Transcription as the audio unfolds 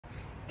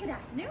Good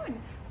afternoon.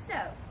 So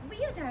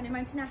we are down in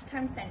Mountain Ash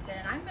Town Centre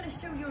and I'm going to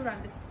show you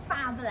around this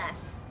fabulous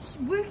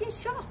working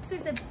shop. So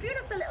it's a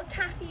beautiful little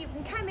cafe. You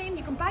can come in,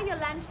 you can buy your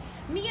lunch.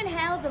 Me and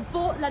Hells have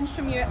bought lunch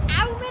from you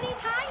how many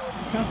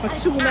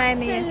times? Too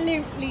many.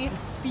 Absolutely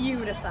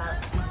beautiful.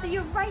 So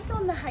you're right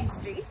on the high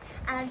street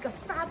and you've got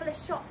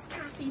fabulous shops,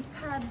 cafes,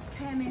 pubs,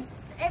 chemists,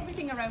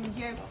 everything around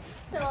you.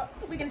 So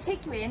we're going to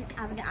take you in and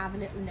we're going to have a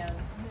little nose.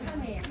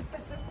 Come in.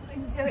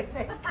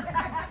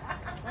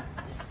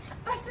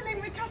 Bustling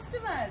with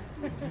customers.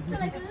 So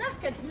like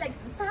look at like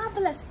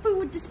fabulous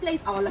food displays.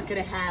 Oh, look at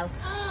it, Hell.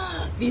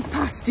 These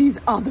pasties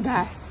are the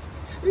best.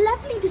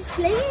 Lovely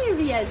display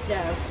areas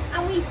though.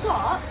 And we've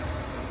got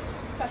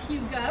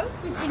Hugo,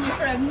 who's been here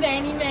for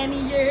many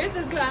years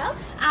as well,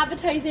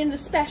 advertising the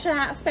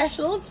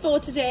specials for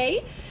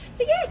today.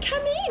 So yeah,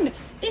 come in.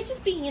 This has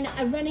been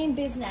a running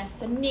business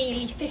for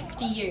nearly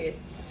 50 years.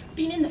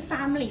 Been in the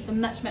family for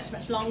much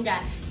longer.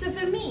 So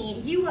for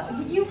me, you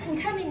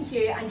can come in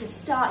here and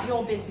just start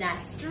your business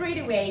straight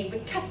away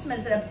with customers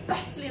that are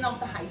bustling off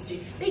the high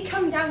street. They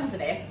come down for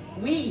this.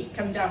 We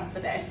come down for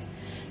this.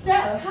 So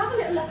have a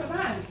little look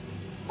around.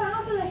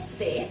 Fabulous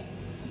space.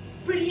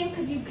 Brilliant,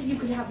 because you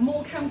could have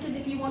more counters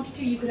if you wanted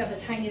to. You could have a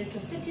tiny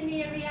little sitting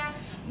area.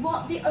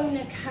 What the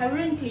owner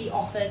currently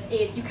offers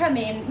is you come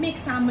in, make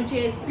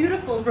sandwiches,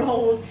 beautiful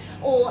rolls,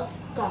 or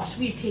gosh,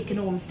 we've taken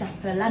home stuff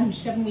for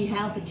lunch, haven't we,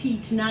 Hel, for tea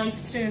tonight?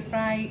 Stir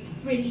fry,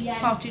 brilliant,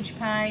 cottage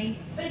pie.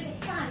 But it's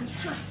a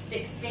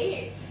fantastic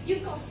space.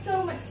 You've got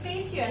so much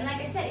space here, and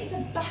like I said, it's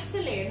a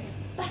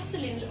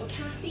bustling little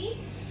cafe.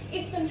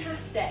 It's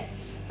fantastic.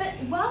 But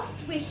whilst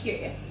we're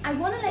here, I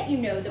want to let you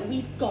know that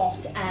we've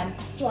got a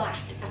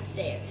flat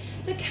upstairs.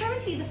 So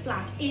currently the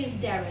flat is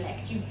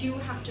derelict. You do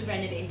have to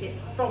renovate it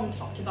from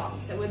top to bottom.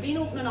 So we're being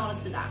open and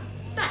honest with that.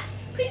 But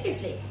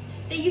previously,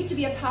 there used to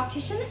be a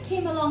partition that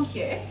came along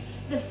here.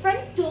 The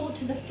front door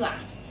to the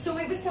flat, so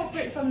it was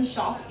separate from the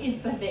shop, is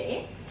by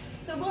there.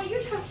 So what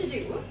you'd have to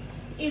do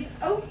is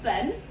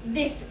open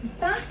this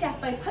back up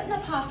by putting a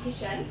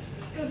partition,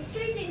 go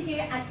straight in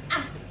here and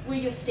up were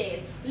your stairs,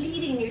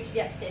 leading you to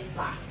the upstairs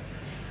flat.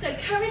 So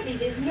currently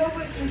there's no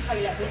working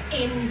toilet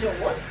within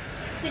doors,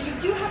 so you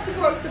do have to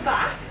go out the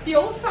back, the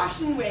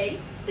old-fashioned way,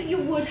 so you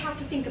would have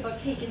to think about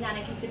taking that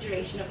in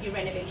consideration of your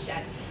renovation.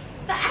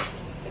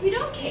 But if you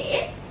don't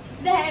care,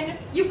 then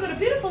you've got a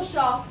beautiful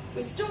shop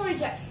with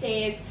storage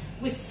upstairs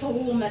with so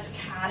much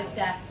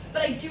character.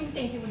 But I do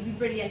think it would be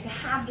brilliant to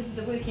have this as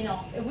a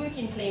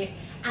working place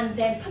and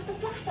then put the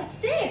flat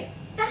upstairs.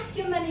 That's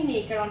your money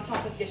maker on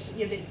top of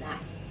your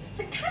business.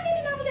 So come in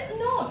and have a little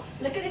nose.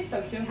 Look at this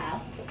photo,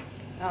 Hel.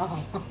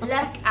 Oh.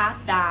 Look at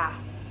that.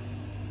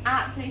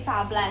 Absolutely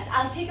fabulous.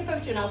 I'll take a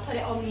photo and I'll put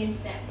it on the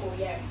internet for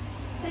you.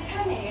 So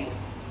come in.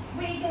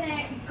 We're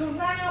gonna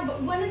grab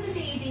one of the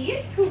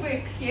ladies who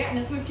works here and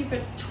has worked here for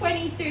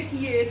 20-30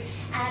 years,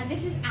 and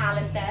this is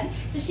Alison.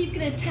 So she's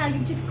gonna tell you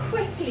just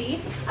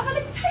quickly about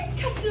the type of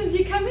customers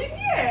you come in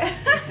here.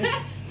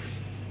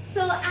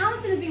 So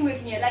Alison has been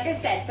working here, like I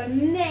said, for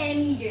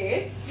many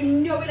years. You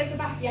know it like the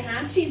back of your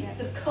hand. She's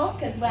the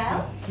cook as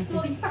well. So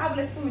all these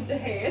fabulous foods are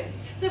hers.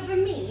 So for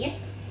me,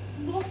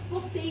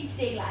 what's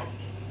day-to-day like?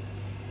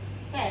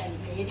 Well,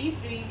 ladies,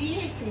 really,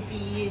 it can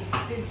be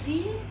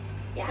busy.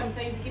 Yeah.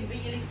 Sometimes it can be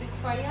a little bit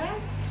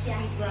quiet.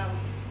 Yeah. We have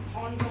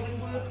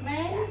ongoing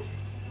workmen.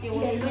 The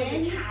old Loads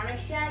men. of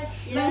characters.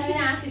 Yeah. Mountain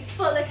Ash is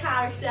full of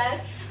characters,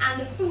 and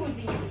the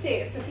foods that you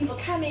serve. So people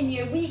come in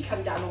here, we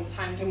come down all the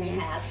time, don't we,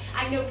 Hel?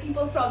 I know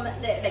people from,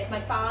 like my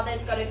father's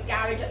got a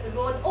garage up the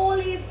road. All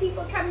these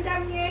people come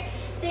down here.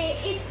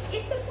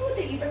 It's the food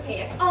that you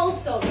prepare. It's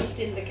also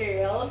meeting the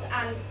girls,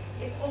 and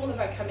it's all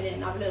about coming in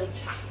and have a little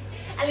chat,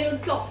 a little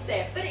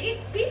gossip. But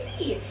it's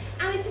busy,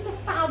 and it's just a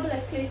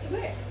fabulous place to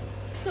work.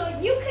 So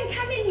you can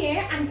come in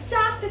here and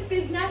start this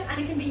business,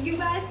 and it can be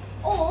yours,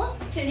 or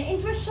turn it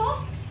into a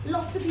shop.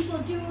 Lots of people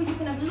do. You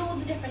can have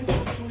loads of different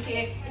things in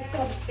here. It's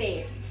got a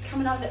space. Just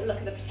come and have a little look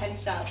at the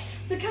potential.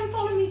 So come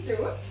follow me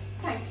through.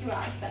 Thank you,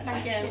 Alison.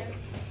 Thank you.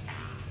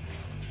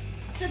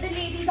 So the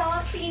ladies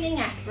are cleaning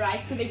up,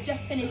 right? So they've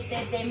just finished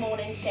their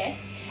morning shift.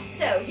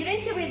 So you're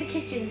into where the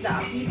kitchens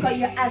are. So you've got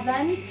your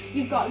ovens,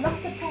 you've got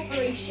lots of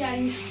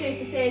preparation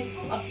surfaces,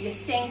 obviously your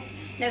sink.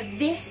 Now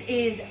this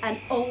is an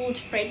old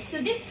fridge.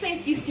 So this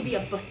place used to be a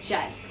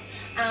butcher's.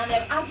 And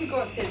as you go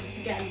upstairs, it's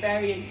again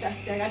very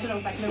interesting. I don't know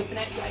if I can open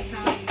it, but I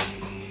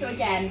can. So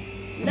again,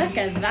 look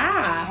at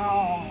that.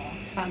 Oh,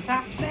 it's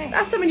fantastic.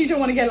 That's something you don't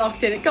want to get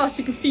locked in. Gosh,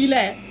 you can feel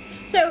it.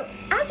 So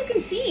as you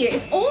can see,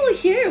 it's all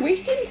here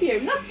waiting for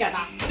you. Look at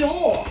that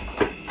door.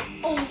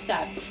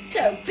 Awesome.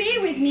 So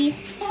bear with me,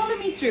 follow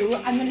me through.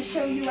 I'm going to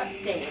show you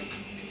upstairs.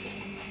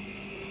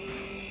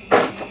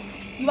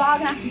 You are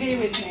going to have to bear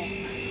with me.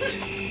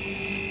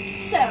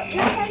 So,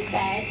 like I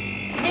said,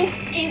 this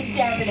is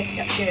derelict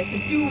up here, so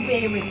do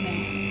bear with me.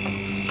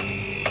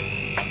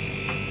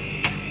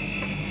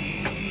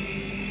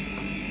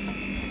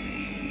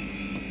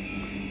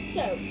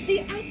 So,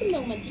 at the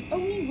moment, the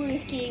only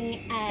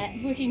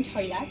working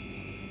toilet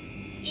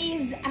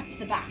is up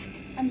the back.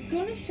 I'm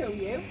going to show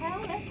you how.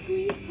 Let's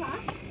squeeze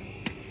past.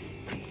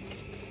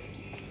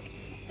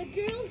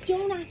 The girls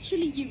don't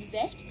actually use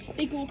it,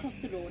 they go across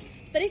the road.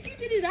 But if you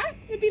did it up,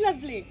 it'd be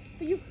lovely.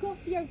 But you've got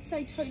the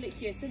outside toilet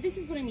here, so this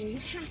is what I mean. You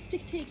have to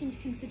take into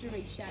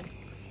consideration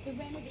the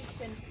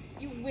renovation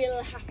you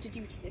will have to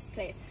do to this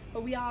place.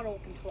 But we are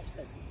open to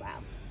offers as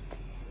well.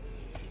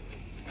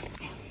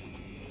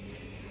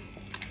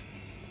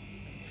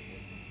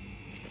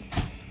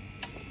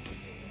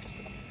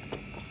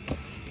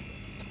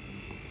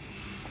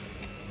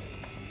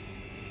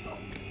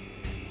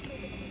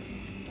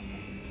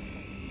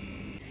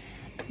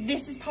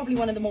 This is probably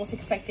one of the most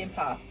exciting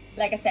parts.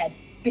 Like I said,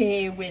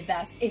 bear with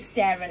us, it's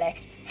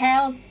derelict.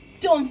 Hells,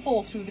 don't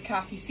fall through the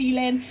cafe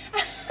ceiling.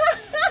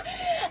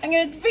 I'm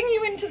going to bring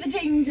you into the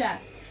danger.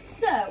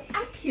 So,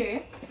 up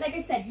here, like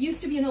I said,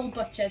 used to be an old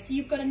butcher, so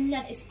you've got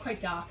another, it's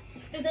quite dark.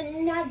 There's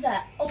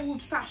another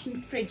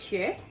old-fashioned fridge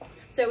here.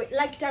 So,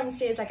 like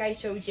downstairs, like I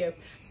showed you.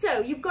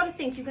 So, you've got to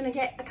think you're going to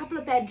get a couple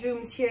of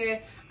bedrooms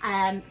here,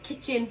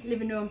 kitchen,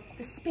 living room.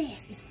 The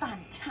space is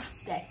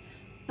fantastic,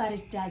 but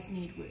it does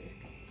need work.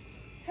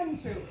 Come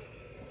through.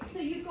 So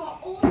you've got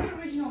all the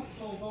original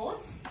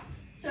floorboards.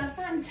 So a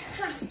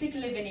fantastic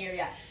living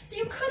area. So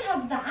you could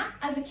have that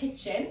as a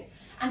kitchen,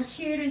 and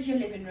here is your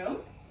living room.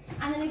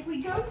 And then if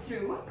we go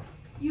through,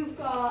 you've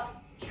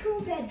got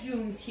 2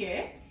 bedrooms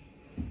here.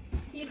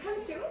 So you come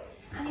through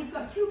and you've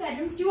got 2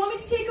 bedrooms. Do you want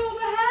me to take over,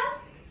 Hel?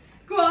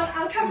 Go on,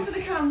 I'll come for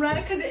the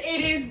camera because it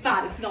is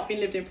bad. It's not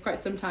been lived in for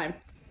quite some time.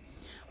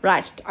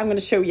 Right, I'm going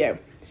to show you.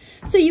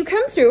 So you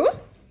come through.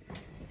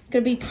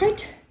 Going to be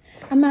quite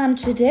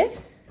imaginative,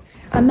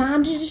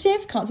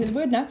 can't say the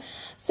word now.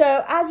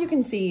 So as you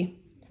can see,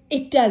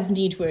 it does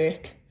need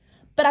work,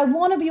 but I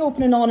want to be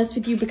open and honest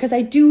with you because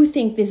I do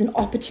think there's an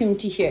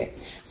opportunity here.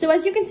 So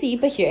as you can see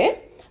by here,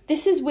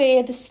 this is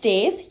where the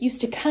stairs used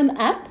to come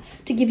up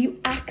to give you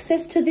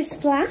access to this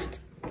flat.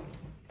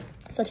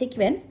 So I'll take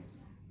you in.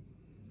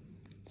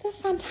 It's a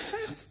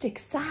fantastic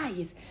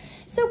size.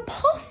 So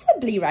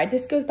possibly, right,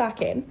 this goes back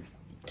in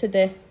to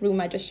the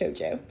room I just showed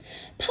you.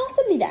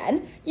 Possibly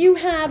then, you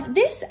have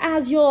this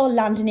as your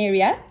landing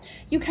area.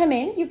 You come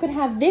in, you could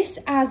have this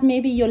as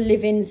maybe your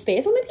living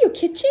space, or maybe your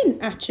kitchen,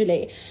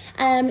 actually.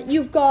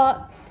 You've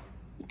got,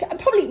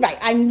 probably, right,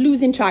 I'm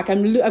losing track,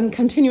 I'm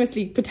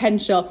continuously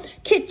potential.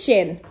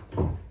 Kitchen,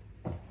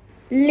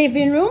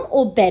 living room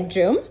or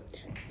bedroom.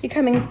 You're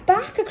coming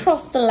back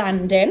across the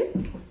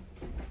landing.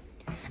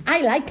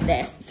 I like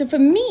this. So for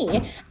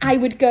me, I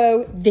would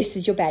go, this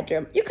is your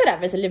bedroom. You could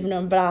have it as a living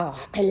room, but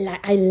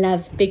I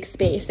love big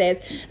spaces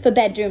for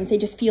bedrooms. They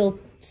just feel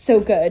so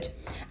good.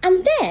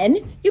 And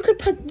then you could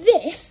put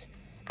this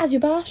as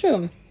your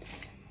bathroom.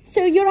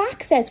 So your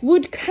access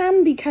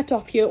can be cut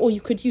off here, or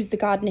you could use the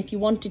garden if you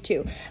wanted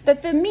to.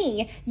 But for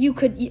me, you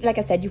could, like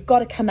I said, you've got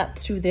to come up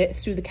through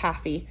the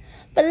cafe.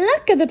 But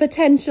look at the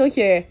potential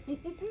here.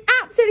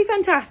 Absolutely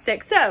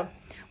fantastic. So,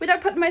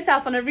 without putting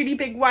myself on a really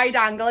big wide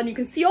angle and you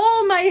can see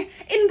all my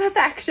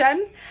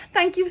imperfections,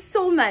 thank you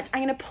so much.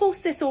 I'm going to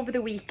post this over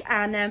the week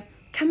and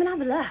come and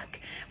have a look.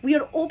 We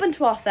are open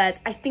to offers.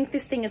 I think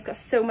this thing has got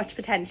so much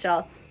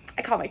potential.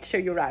 I can't wait to show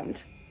you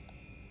around.